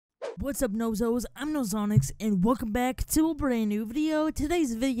What's up, NoZos? I'm NoZonix, and welcome back to a brand new video.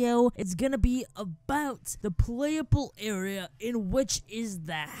 Today's video is gonna be about the playable area, in which is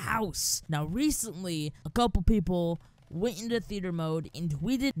the house. Now, recently, a couple people went into theater mode and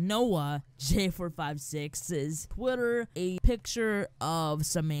tweeted Noah J456's Twitter a picture of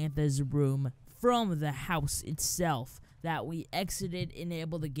Samantha's room from the house itself that we exited and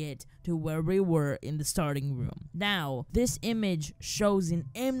able to get to where we were in the starting room. Now, this image shows an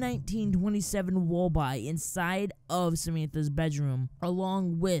M1927 Wallby inside of Samantha's bedroom,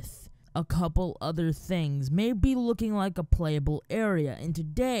 along with a couple other things, maybe looking like a playable area. And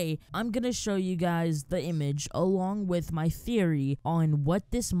today, I'm gonna show you guys the image along with my theory on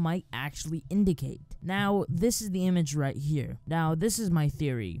what this might actually indicate. Now, this is the image right here. Now, this is my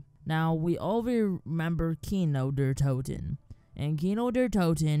theory. Now, we all remember Kino der Toten. In Kino der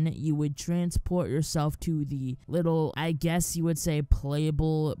Toten, you would transport yourself to the little, I guess you would say,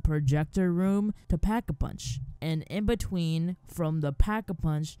 playable projector room to Pack-a-Punch. And in between, from the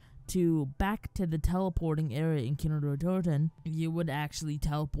Pack-a-Punch to back to the teleporting area in Kino der Toten, you would actually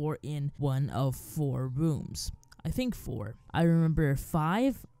teleport in one of 4 rooms. I think 4. I remember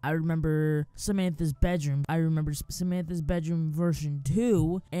 5. I remember Samantha's bedroom. I remember Samantha's bedroom version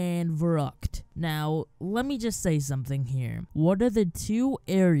 2 and Verrucht. Now, let me just say something here. What are the 2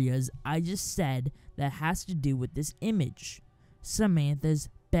 areas I just said that has to do with this image? Samantha's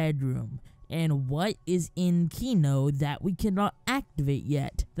bedroom. And what is in Kino that we cannot activate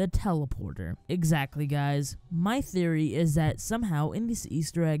yet? The teleporter. Exactly, guys. My theory is that somehow in this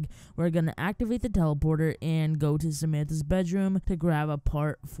Easter egg, we're gonna activate the teleporter and go to Samantha's bedroom to grab a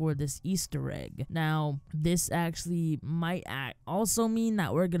part for this Easter egg. Now, this actually might also mean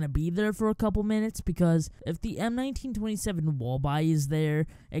that we're gonna be there for a couple minutes, because if the M1927 Wallby is there,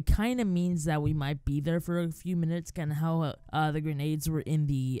 it kind of means that we might be there for a few minutes, kind of how the grenades were in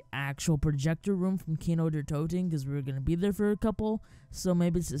the actual projector room from Kino der Toten, because we were going to be there for a couple. So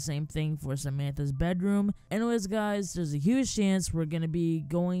maybe it's the same thing for Samantha's bedroom. Anyways, guys, there's a huge chance we're going to be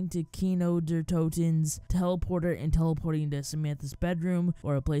going to Kino der Toten's teleporter and teleporting to Samantha's bedroom,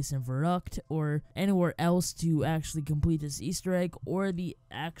 or a place in Verrucht, or anywhere else to actually complete this Easter egg, or the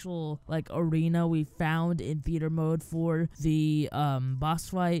actual arena we found in theater mode for the boss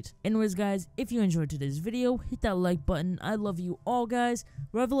fight. Anyways, guys, if you enjoyed today's video, hit that like button. I love you all, guys.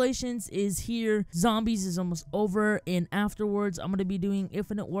 Revelations is here. Zombies is almost over, and afterwards I'm gonna be doing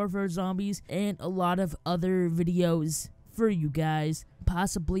Infinite Warfare Zombies and a lot of other videos for you guys.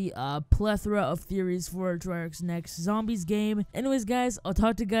 Possibly a plethora of theories for Treyarch's next Zombies game. Anyways, guys, I'll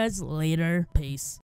talk to you guys later. Peace.